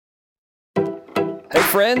Hey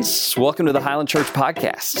friends, welcome to the Highland Church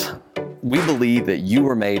Podcast. We believe that you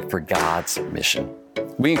were made for God's mission.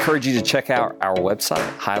 We encourage you to check out our website,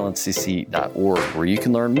 highlandcc.org, where you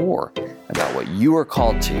can learn more about what you are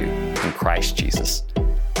called to in Christ Jesus.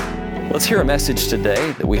 Let's hear a message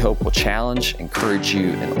today that we hope will challenge, encourage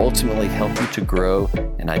you, and ultimately help you to grow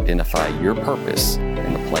and identify your purpose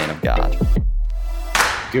in the plan of God.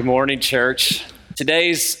 Good morning, church.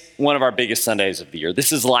 Today's one of our biggest Sundays of the year.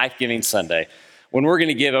 This is Life Giving Sunday, when we're going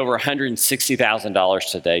to give over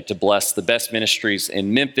 $160,000 today to bless the best ministries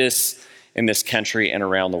in Memphis, in this country, and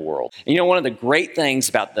around the world. And you know, one of the great things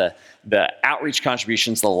about the outreach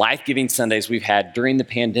contributions, the Life Giving Sundays we've had during the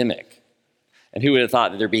pandemic, and who would have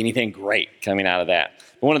thought that there'd be anything great coming out of that?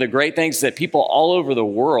 But one of the great things is that people all over the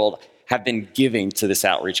world have been giving to this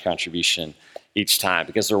outreach contribution each time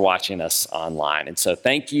because they're watching us online. And so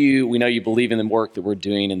thank you. We know you believe in the work that we're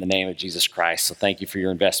doing in the name of Jesus Christ. So thank you for your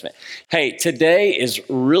investment. Hey, today is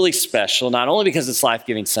really special, not only because it's Life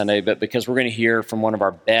Giving Sunday, but because we're going to hear from one of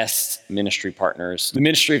our best ministry partners, the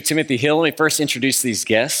ministry of Timothy Hill. Let me first introduce these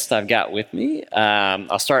guests I've got with me.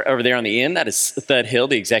 I'll start over there on the end. That is Thud Hill,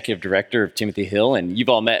 the executive director of Timothy Hill. And you've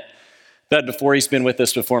all met Thud before. He's been with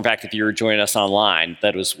us before. In fact, if you were joining us online,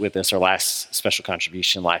 Thud was with us our last special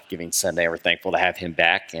contribution, Life Giving Sunday. We're thankful to have him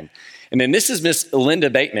back. And then this is Miss Linda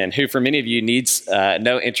Bateman, who for many of you needs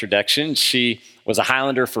no introduction. She was a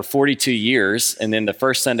Highlander for 42 years. And then the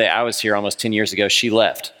first Sunday I was here almost 10 years ago, she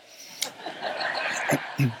left.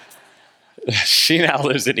 She now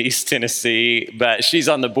lives in East Tennessee, but she's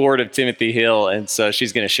on the board of Timothy Hill. And so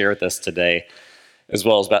she's going to share with us today as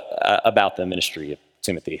well as about the ministry of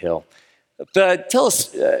Timothy Hill. Tell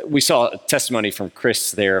us, we saw a testimony from Chris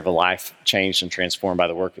there of a life changed and transformed by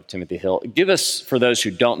the work of Timothy Hill. Give us, for those who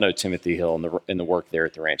don't know Timothy Hill and the work there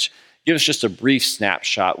at the ranch, give us just a brief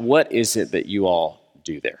snapshot. What is it that you all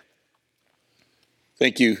do there?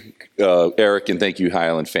 Thank you, Eric, and thank you,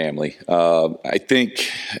 Highland family. I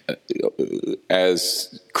think,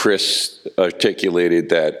 as Chris articulated,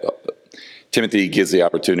 that Timothy Hill gives the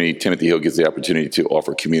opportunity to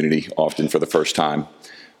offer community, often for the first time,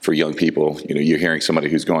 for young people. You know, you're hearing somebody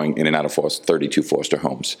who's going in and out of 32 foster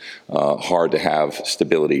homes. Hard to have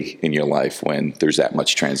stability in your life when there's that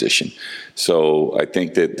much transition. So I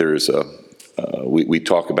think that there's we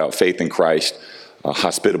talk about faith in Christ,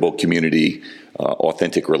 hospitable community,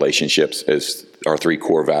 authentic relationships as our three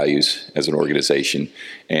core values as an organization.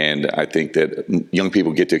 And I think that young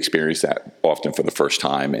people get to experience that often for the first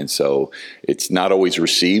time. And so it's not always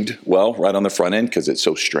received well right on the front end because it's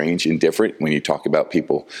so strange and different when you talk about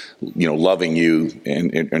people, you know, loving you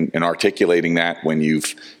and articulating that when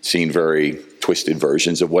you've seen very twisted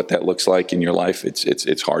versions of what that looks like in your life.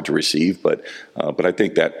 It's hard to receive, but I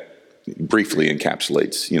think that briefly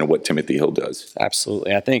encapsulates, you know, what Timothy Hill does.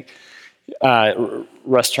 Absolutely. I think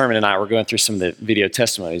Russ Turman and I were going through some of the video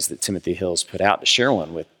testimonies that Timothy Hill's put out to share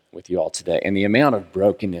one with you all today. And the amount of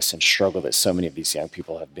brokenness and struggle that so many of these young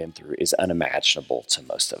people have been through is unimaginable to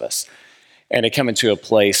most of us. And to come into a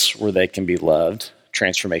place where they can be loved,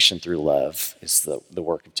 transformation through love is the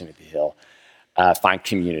work of Timothy Hill. Find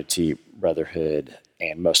community, brotherhood,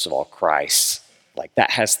 and most of all, Christ. Like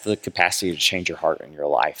that has the capacity to change your heart and your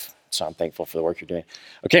life. So I'm thankful for the work you're doing.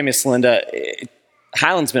 Okay, Miss Linda,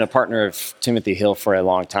 Highland's been a partner of Timothy Hill for a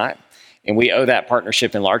long time, and we owe that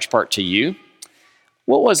partnership in large part to you.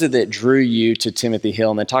 What was it that drew you to Timothy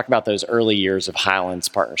Hill? And then talk about those early years of Highland's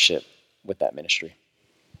partnership with that ministry.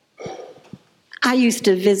 I used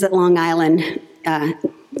to visit Long Island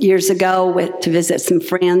years ago to visit some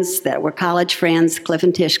friends that were college friends, Cliff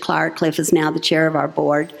and Tish Clark. Cliff is now the chair of our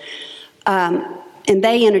board. And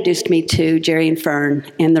they introduced me to Jerry and Fern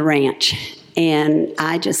and the ranch. And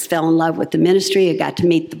I just fell in love with the ministry. I got to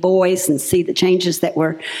meet the boys and see the changes that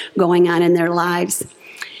were going on in their lives.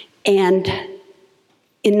 And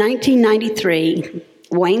in 1993,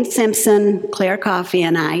 Wayne Simpson, Claire Coffey,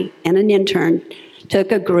 and I, and an intern,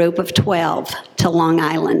 took a group of 12 to Long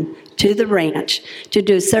Island, to the ranch, to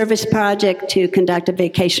do a service project, to conduct a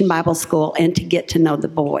vacation Bible school, and to get to know the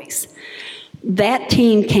boys. That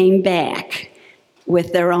team came back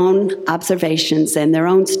with their own observations and their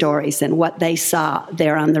own stories and what they saw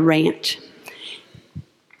there on the ranch,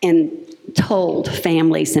 and told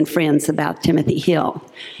families and friends about Timothy Hill.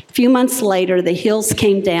 A few months later, the Hills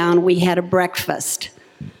came down. We had a breakfast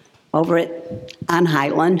over on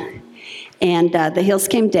Highland, and the Hills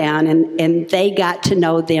came down, and they got to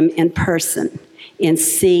know them in person and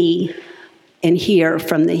see and hear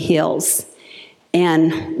from the Hills.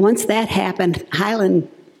 And once that happened, Highland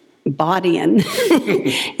bought in,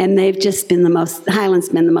 and they've just been Highland's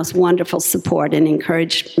been the most wonderful support and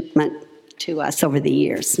encouragement to us over the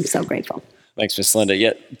years. I'm so grateful. Thanks, Miss Linda.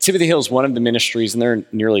 Yeah, Timothy Hill is one of the ministries, and there are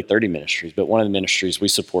nearly 30 ministries, but one of the ministries we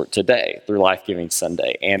support today through Life Giving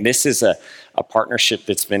Sunday. And this is a partnership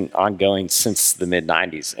that's been ongoing since the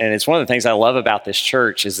mid-90s. And it's one of the things I love about this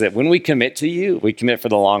church is that when we commit to you, we commit for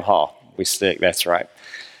the long haul. We stick, that's right.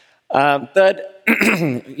 But,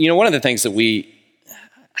 one of the things that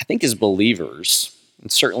I think as believers,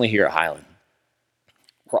 and certainly here at Highland,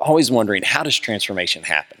 we're always wondering, how does transformation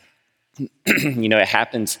happen? It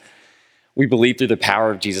happens, we believe, through the power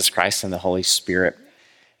of Jesus Christ and the Holy Spirit.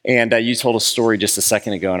 And you told a story just a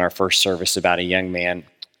second ago in our first service about a young man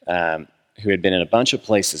who had been in a bunch of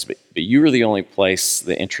places, but you were the only place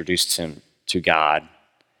that introduced him to God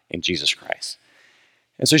in Jesus Christ.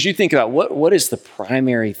 And so as you think about what is the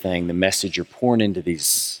primary thing, the message you're pouring into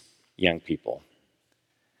these young people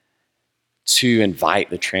to invite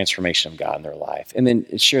the transformation of God in their life? And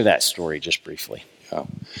then share that story just briefly. Yeah.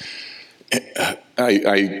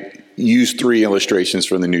 I use 3 illustrations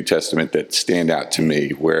from the New Testament that stand out to me,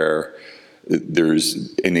 where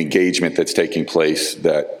there's an engagement that's taking place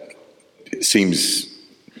that seems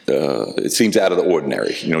out of the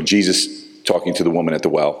ordinary. Jesus talking to the woman at the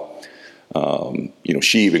well.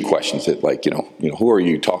 She even questions it, like, who are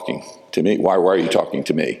you talking to me? Why are you talking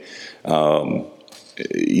to me?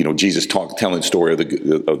 Jesus telling the story of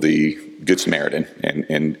the Good Samaritan,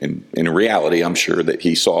 and in reality, I'm sure that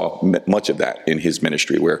he saw much of that in his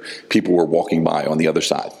ministry, where people were walking by on the other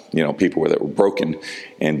side. People that were broken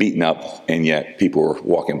and beaten up, and yet people were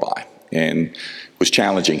walking by, and was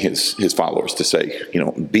challenging his followers to say,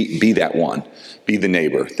 be that one, be the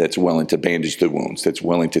neighbor that's willing to bandage the wounds, that's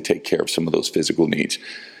willing to take care of some of those physical needs.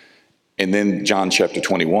 And then John chapter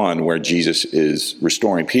 21, where Jesus is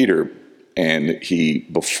restoring Peter. And he,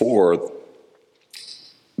 before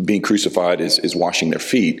being crucified, is washing their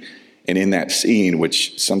feet. And in that scene,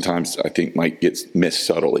 which sometimes I think might get missed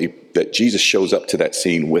subtly, that Jesus shows up to that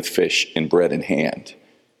scene with fish and bread in hand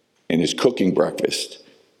and is cooking breakfast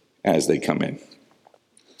as they come in.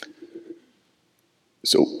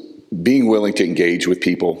 So being willing to engage with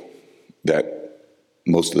people that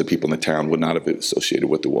most of the people in the town would not have associated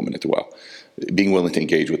with the woman at the well. Being willing to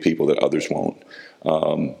engage with people that others won't.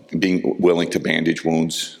 Being willing to bandage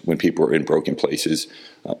wounds when people are in broken places.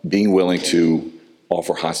 Being willing to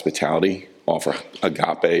offer hospitality, offer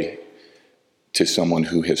agape to someone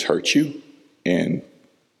who has hurt you and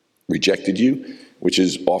rejected you, which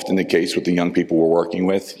is often the case with the young people we're working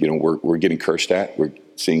with. We're getting cursed at. We're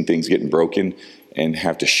seeing things getting broken and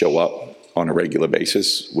have to show up on a regular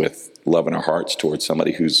basis with love in our hearts towards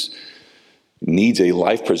somebody who's needs a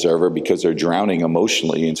life preserver because they're drowning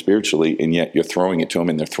emotionally and spiritually, and yet you're throwing it to them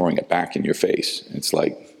and they're throwing it back in your face. It's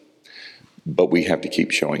like, but we have to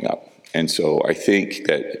keep showing up. And so I think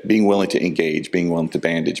that being willing to engage, being willing to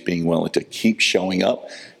bandage, being willing to keep showing up,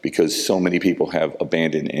 because so many people have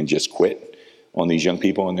abandoned and just quit on these young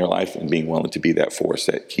people in their life, and being willing to be that force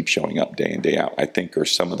that keeps showing up day in, day out, I think are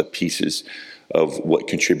some of the pieces of what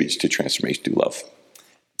contributes to transformation through love.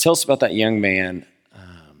 Tell us about that young man,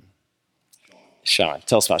 Sean.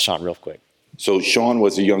 Tell us about Sean real quick. So Sean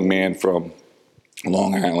was a young man from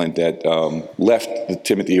Long Island that left the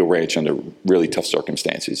Timothy Hill Ranch under really tough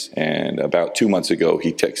circumstances. And about 2 months ago,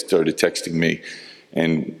 he started texting me,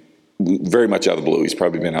 and very much out of the blue. He's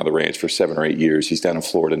probably been out of the ranch for 7 or 8 years. He's down in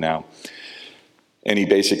Florida now. And he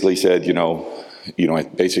basically said, I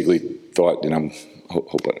basically thought, and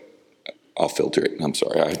I'll filter it. I'm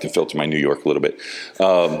sorry, I have to filter my New York a little bit.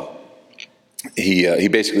 He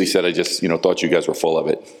basically said, I just, thought you guys were full of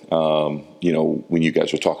it. When you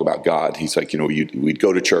guys would talk about God, he's like, we'd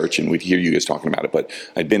go to church and we'd hear you guys talking about it. But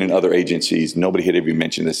I'd been in other agencies. Nobody had ever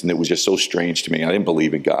mentioned this. And it was just so strange to me. I didn't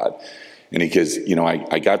believe in God. And because,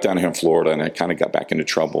 I got down here in Florida and I kind of got back into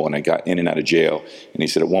trouble and I got in and out of jail. And he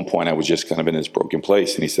said, at one point I was just kind of in this broken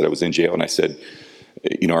place. And he said, I was in jail. And I said,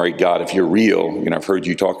 all right, God, if you're real, I've heard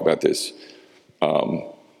you talk about this.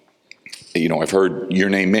 I've heard your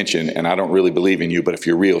name mentioned, and I don't really believe in you, but if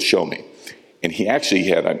you're real, show me. And he actually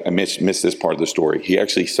had, I missed this part of the story.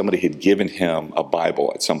 Somebody had given him a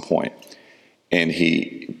Bible at some point, but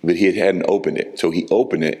he hadn't opened it. So he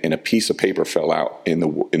opened it, and a piece of paper fell out, and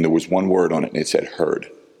there was one word on it, and it said heard.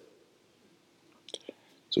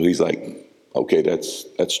 So he's like, okay, that's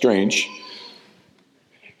strange.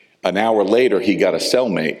 An hour later, he got a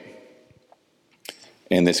cellmate,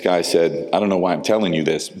 and this guy said, I don't know why I'm telling you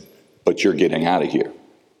this, but you're getting out of here.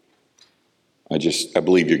 I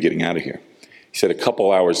believe you're getting out of here. He said a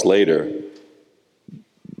couple hours later,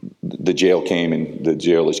 the jailers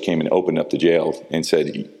came and opened up the jail and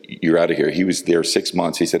said, you're out of here. He was there 6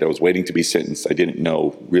 months. He said, I was waiting to be sentenced. I didn't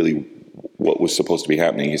know really what was supposed to be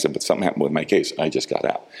happening. He said, but something happened with my case. I just got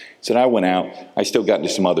out. He said, I went out. I still got into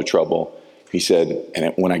some other trouble. He said,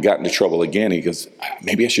 and when I got into trouble again, he goes,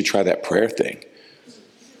 maybe I should try that prayer thing.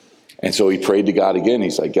 And so he prayed to God again.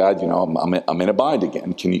 He's like, God, I'm in a bind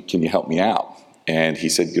again. Can you help me out? And he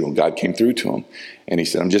said, God came through to him. And he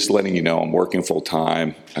said, I'm just letting you know, I'm working full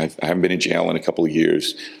time. I haven't been in jail in a couple of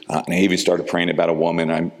years. And I even started praying about a woman.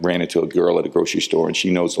 I ran into a girl at a grocery store, and she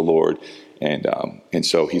knows the Lord. And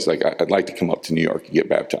so he's like, I'd like to come up to New York and get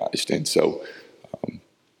baptized. And so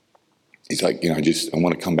he's like, I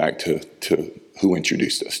want to come back to who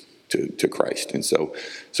introduced us to Christ. And so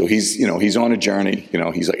he's on a journey.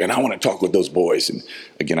 He's like, and I want to talk with those boys. And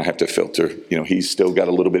again, I have to filter. He's still got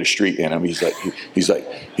a little bit of street in him. He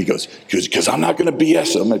goes, because I'm not going to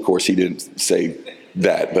BS him. Of course, he didn't say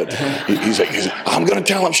that, but he's like, I'm going to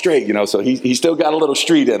tell him straight. So he's still got a little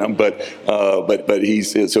street in him. But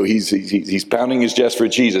he's pounding his chest for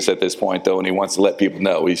Jesus at this point, though, and he wants to let people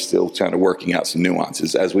know he's still kind of working out some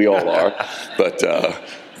nuances, as we all are. But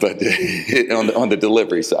on the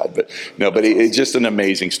delivery side, but it's just an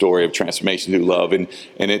amazing story of transformation through love, and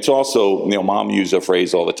it's also, Mom used a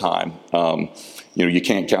phrase all the time. You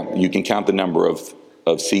can count the number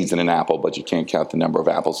of seeds in an apple, but you can't count the number of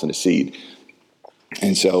apples in a seed.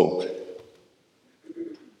 And so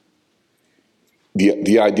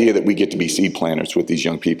the idea that we get to be seed planters with these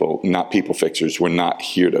young people, not people fixers. We're not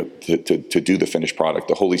here to do the finished product.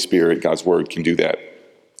 The Holy Spirit, God's Word, can do that.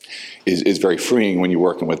 Is very freeing when you're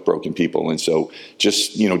working with broken people. And so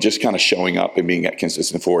just kind of showing up and being that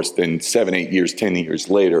consistent force, then 7, 8 years, 10 years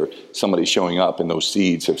later, somebody's showing up and those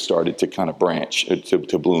seeds have started to kind of branch,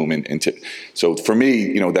 to bloom. So for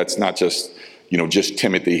me, that's not just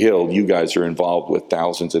Timothy Hill. You guys are involved with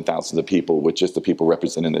thousands and thousands of people, with just the people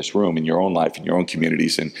represented in this room, in your own life, in your own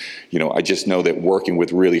communities. And, I just know that working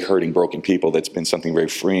with really hurting, broken people, that's been something very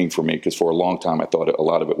freeing for me, because for a long time I thought a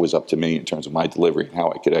lot of it was up to me in terms of my delivery and how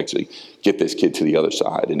I could actually get this kid to the other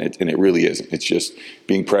side. And it really isn't. It's just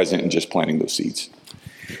being present and just planting those seeds.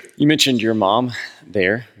 You mentioned your mom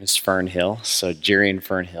there, Miss Fern Hill. So Jerry and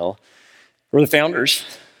Fern Hill were the founders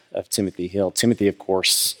of Timothy Hill. Timothy, of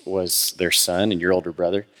course, was their son and your older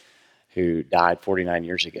brother, who died 49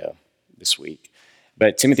 years ago this week.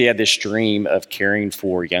 But Timothy had this dream of caring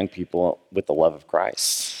for young people with the love of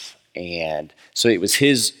Christ. And so it was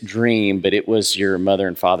his dream, but it was your mother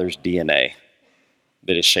and father's DNA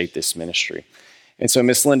that has shaped this ministry. And so,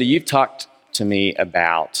 Miss Linda, you've talked to me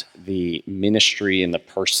about the ministry and the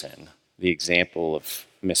person, the example of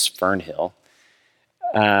Miss Fern Hill.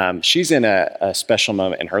 She's in a special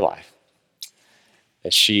moment in her life.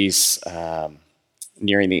 She's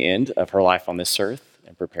nearing the end of her life on this earth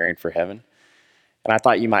and preparing for heaven. And I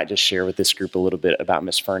thought you might just share with this group a little bit about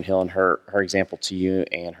Miss Fern Hill and her example to you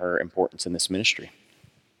and her importance in this ministry.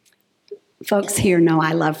 Folks here know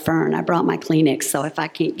I love Fern. I brought my Kleenex, so if I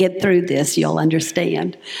can't get through this, you'll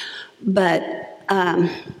understand. But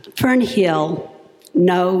Fern Hill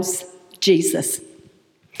knows Jesus.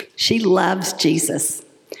 She loves Jesus.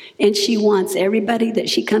 And she wants everybody that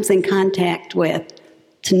she comes in contact with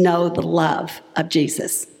to know the love of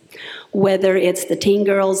Jesus. Whether it's the teen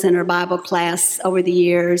girls in her Bible class over the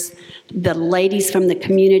years, the ladies from the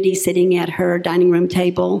community sitting at her dining room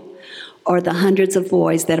table, or the hundreds of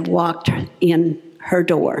boys that have walked in her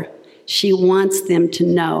door. She wants them to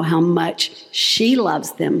know how much she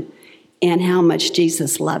loves them and how much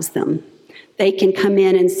Jesus loves them. They can come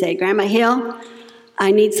in and say, Grandma Hill,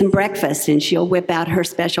 I need some breakfast, and she'll whip out her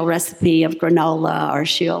special recipe of granola, or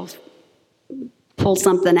she'll pull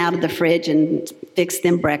something out of the fridge and fix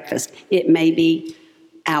them breakfast. It may be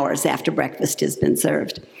hours after breakfast has been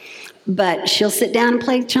served. But she'll sit down and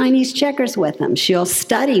play Chinese checkers with them. She'll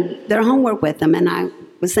study their homework with them. And I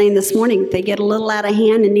was saying this morning, if they get a little out of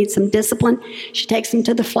hand and need some discipline, she takes them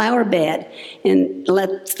to the flower bed and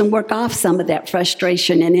lets them work off some of that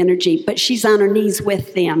frustration and energy. But she's on her knees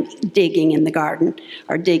with them, digging in the garden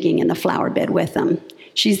or digging in the flower bed with them.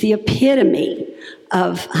 She's the epitome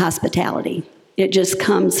of hospitality. It just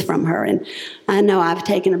comes from her. And I know I've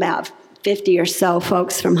taken about 50 or so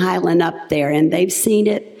folks from Highland up there, and they've seen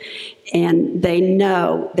it, and they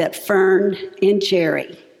know that Fern and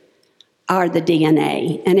Jerry are the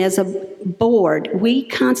DNA. And as a board, we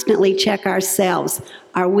constantly check ourselves.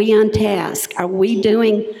 Are we on task? Are we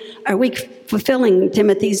fulfilling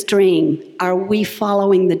Timothy's dream? Are we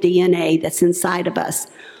following the DNA that's inside of us?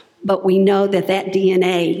 But we know that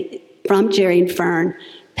DNA from Jerry and Fern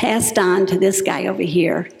passed on to this guy over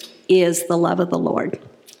here is the love of the Lord.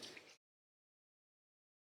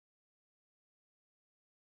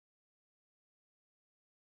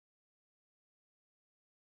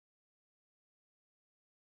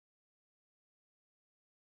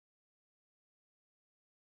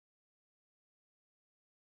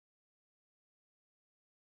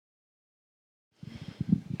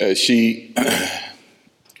 She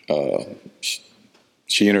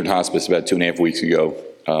entered hospice about 2.5 weeks ago.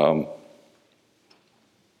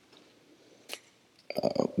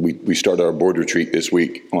 We started our board retreat this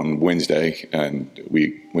week on Wednesday, and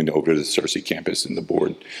we went over to the Searcy campus, and the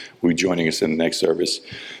board will be joining us in the next service.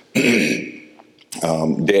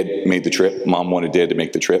 Dad made the trip. Mom wanted Dad to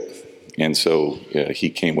make the trip, and so he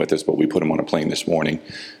came with us, but we put him on a plane this morning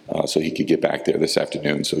so he could get back there this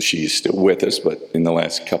afternoon. So she's still with us, but in the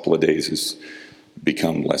last couple of days has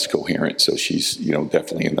become less coherent. So she's,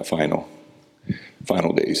 definitely in the final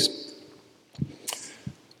days.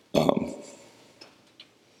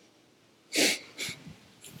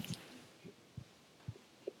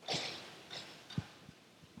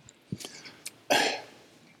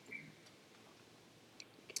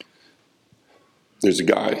 There's a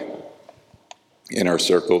guy in our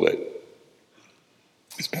circle that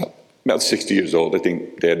is about 60 years old. I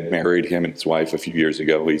think Dad married him and his wife a few years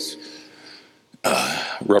ago. He's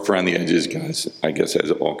rough around the edges, guys. I guess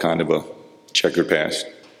has all kind of a checkered past.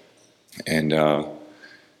 And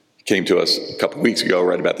came to us a couple of weeks ago,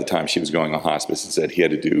 right about the time she was going on hospice, and said he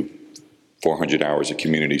had to do 400 hours of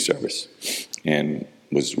community service, and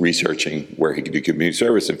was researching where he could do community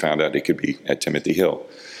service and found out it could be at Timothy Hill.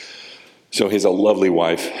 So he has a lovely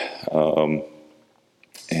wife,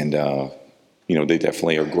 and they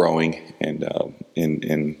definitely are growing and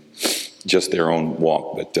in just their own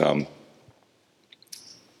walk. But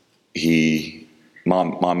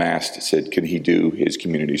mom said, can he do his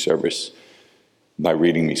community service by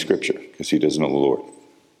reading me scripture, because he doesn't know the Lord.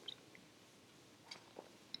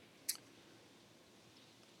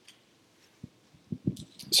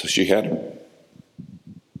 So she had him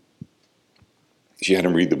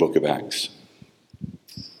read the book of Acts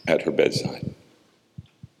at her bedside.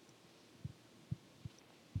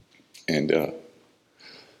 And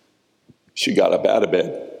she got up out of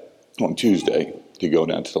bed on Tuesday to go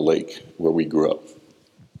down to the lake where we grew up,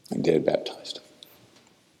 and Dad baptized.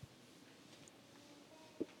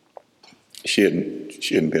 She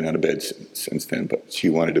hadn't been out of bed since then, but she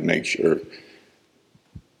wanted to make sure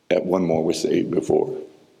that one more was saved before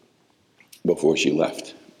she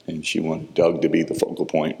left. And she wanted Doug to be the focal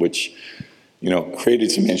point, which,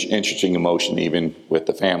 created some interesting emotion even with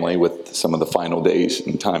the family, with some of the final days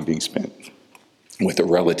and time being spent with a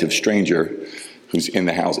relative stranger who's in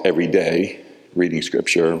the house every day reading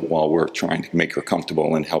scripture while we're trying to make her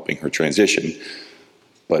comfortable and helping her transition.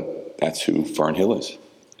 But that's who Fern Hill is,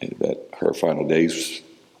 and that her final days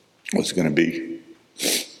was going to be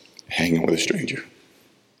hanging with a stranger.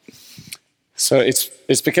 So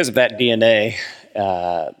it's because of that DNA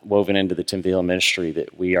woven into the Timothy Hill ministry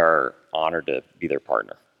that we are honored to be their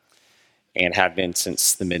partner, and have been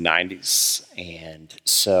since the mid-90s. And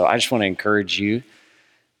so I just want to encourage you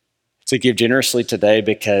to give generously today,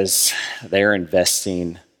 because they're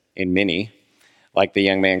investing in many, like the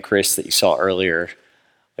young man Chris that you saw earlier,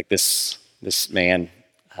 like this man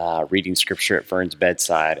reading scripture at Fern's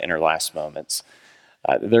bedside in her last moments.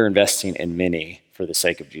 They're investing in many for the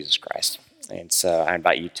sake of Jesus Christ. And so I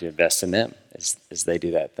invite you to invest in them as they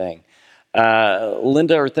do that thing.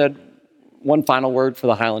 Linda or Thad, one final word for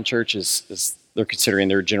the Highland Church as they're considering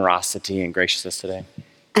their generosity and graciousness today.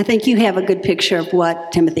 I think you have a good picture of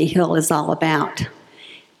what Timothy Hill is all about.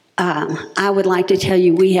 I would like to tell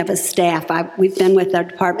you we have a staff. We've been with our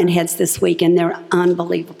department heads this week, and they're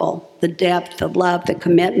unbelievable. The depth, the love, the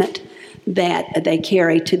commitment that they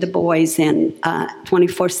carry to the boys and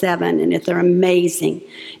 24/7, and they're amazing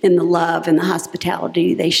in the love and the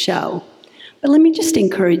hospitality they show. But let me just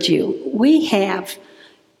encourage you. We have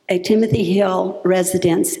a Timothy Hill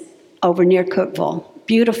residence over near Cookeville.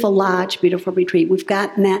 Beautiful lodge, beautiful retreat.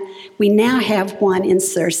 We now have one in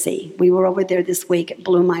Searcy. We were over there this week. It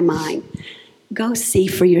blew my mind. Go see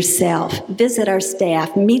for yourself. Visit our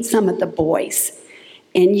staff. Meet some of the boys.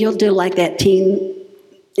 And you'll do like that teen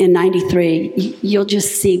in 93. You'll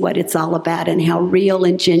just see what it's all about and how real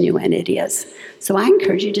and genuine it is. So I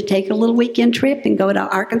encourage you to take a little weekend trip and go to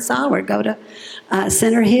Arkansas or go to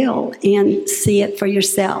Center Hill and see it for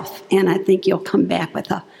yourself. And I think you'll come back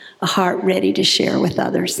with a heart ready to share with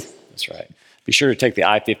others. That's right. Be sure to take the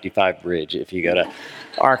I-55 bridge if you go to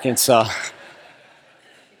Arkansas.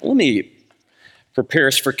 Let me prepare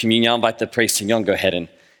us for communion. I'll invite the praise team. Y'all go ahead and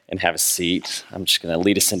have a seat. I'm just going to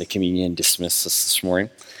lead us into communion and dismiss us this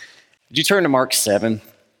morning. Did you turn to Mark 7?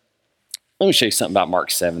 Let me show you something about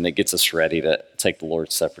Mark 7 that gets us ready to take the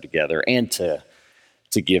Lord's Supper together and to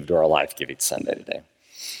give to our Life-Giving Sunday today.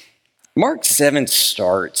 Mark 7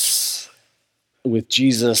 starts with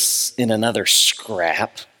Jesus in another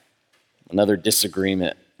scrap, another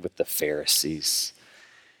disagreement with the Pharisees.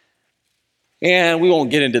 And we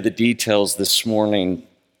won't get into the details this morning,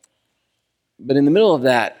 but in the middle of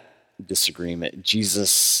that disagreement,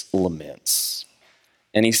 Jesus laments.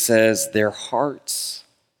 And he says, their hearts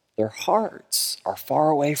are far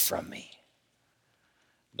away from me.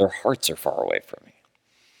 Their hearts are far away from me.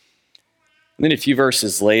 And then a few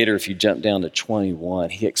verses later, if you jump down to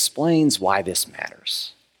 21, he explains why this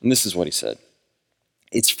matters. And this is what he said.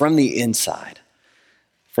 It's from the inside,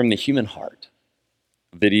 from the human heart,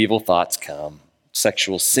 that evil thoughts come.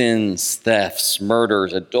 Sexual sins, thefts,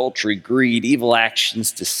 murders, adultery, greed, evil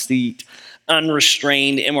actions, deceit,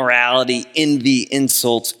 unrestrained immorality, envy,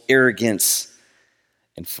 insults, arrogance,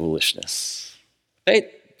 and foolishness. Pay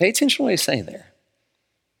attention to what he's saying there.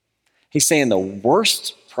 He's saying the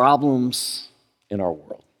worst problems in our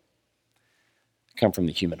world come from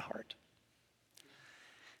the human heart.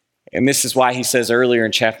 And this is why he says earlier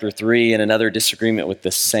in chapter 3, in another disagreement with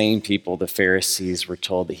the same people, the Pharisees were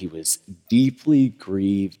told that he was deeply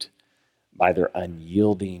grieved by their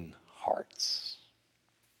unyielding hearts.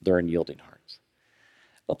 Their unyielding hearts.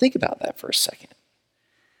 Well, think about that for a second.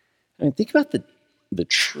 I mean, think about the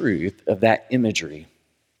truth of that imagery.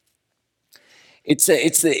 It's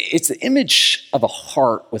the image of a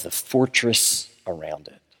heart with a fortress around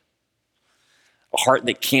it. A heart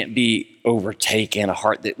that can't be overtaken, a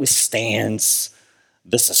heart that withstands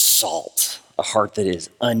this assault, a heart that is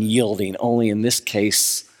unyielding. Only in this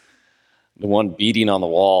case, the one beating on the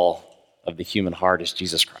wall of the human heart is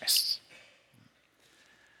Jesus Christ.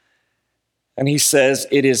 And he says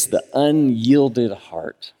it is the unyielded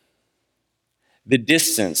heart, the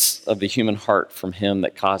distance of the human heart from him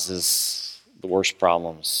that causes the worst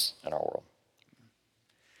problems in our world.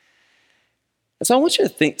 And so I want you to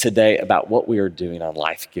think today about what we are doing on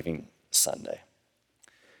Life-Giving Sunday.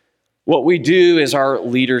 What we do as our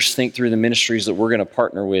leaders think through the ministries that we're going to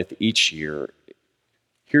partner with each year,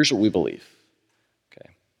 here's what we believe. Okay.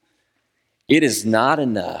 It is not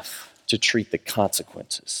enough to treat the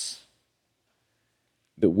consequences,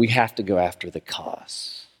 but we have to go after the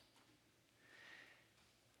cause.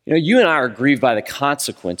 You know, you and I are grieved by the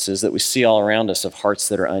consequences that we see all around us of hearts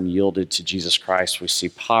that are unyielded to Jesus Christ. We see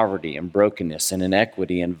poverty and brokenness and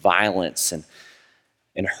inequity and violence and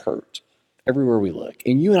hurt everywhere we look.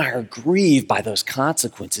 And you and I are grieved by those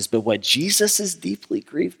consequences. But what Jesus is deeply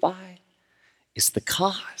grieved by is the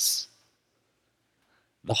cause,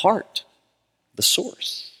 the heart, the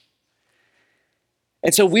source.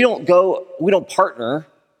 And so we don't partner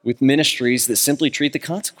with ministries that simply treat the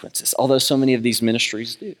consequences, although so many of these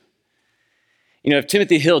ministries do. You know, if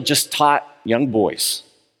Timothy Hill just taught young boys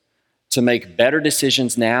to make better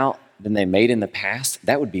decisions now than they made in the past,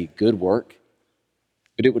 that would be good work,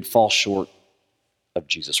 but it would fall short of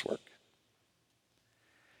Jesus' work.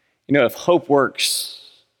 You know, if Hope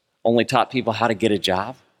Works only taught people how to get a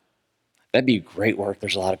job, that'd be great work.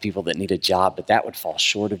 There's a lot of people that need a job, but that would fall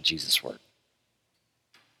short of Jesus' work.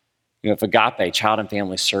 You know, if Agape, Child and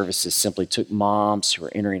Family Services, simply took moms who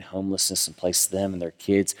are entering homelessness and placed them and their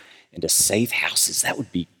kids into safe houses, that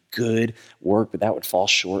would be good work, but that would fall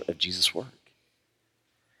short of Jesus' work.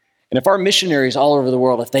 And if our missionaries all over the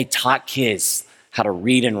world, if they taught kids how to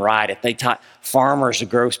read and write, if they taught farmers to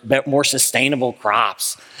grow more sustainable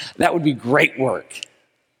crops, that would be great work,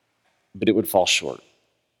 but it would fall short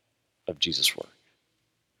of Jesus' work.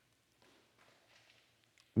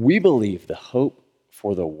 We believe the hope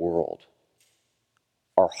for the world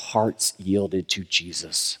are hearts yielded to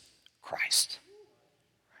Jesus Christ.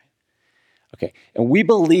 Okay, and we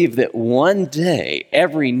believe that one day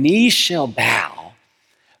every knee shall bow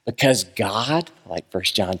because God, like 1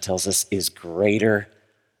 John tells us, is greater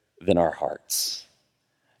than our hearts.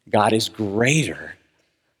 God is greater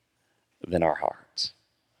than our hearts.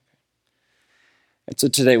 And so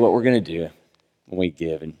today what we're going to do when we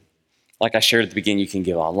give, and like I shared at the beginning, you can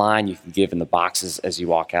give online, you can give in the boxes as you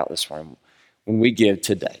walk out this morning. When we give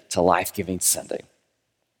today to Life-Giving Sunday,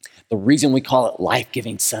 the reason we call it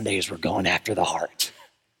Life-Giving Sunday is we're going after the heart.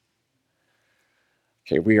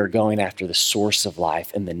 Okay, we are going after the source of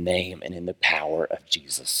life in the name and in the power of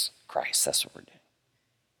Jesus Christ. That's what we're doing.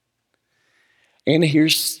 And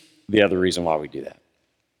here's the other reason why we do that.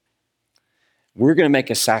 We're going to make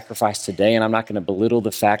a sacrifice today, and I'm not going to belittle the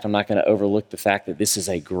fact, I'm not going to overlook the fact that this is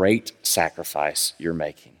a great sacrifice you're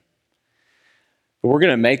making. But we're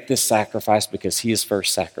going to make this sacrifice because he is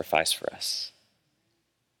first sacrificed for us.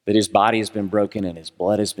 That his body has been broken and his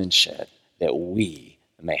blood has been shed, that we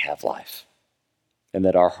may have life, and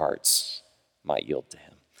that our hearts might yield to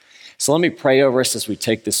him. So let me pray over us as we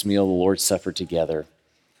take this meal, the Lord's Supper, together,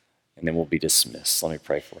 and then we'll be dismissed. Let me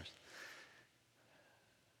pray for us.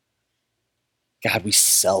 God, we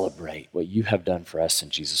celebrate what you have done for us in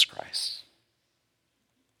Jesus Christ.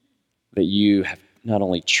 that you have not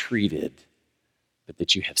only treated, but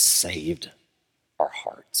that you have saved our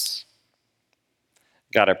hearts.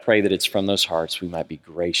 God, I pray that it's from those hearts we might be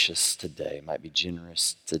gracious today, might be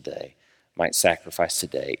generous today, might sacrifice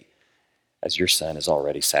today as your Son has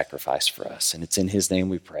already sacrificed for us. And it's in his name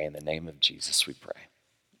we pray. In the name of Jesus we pray.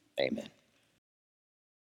 Amen.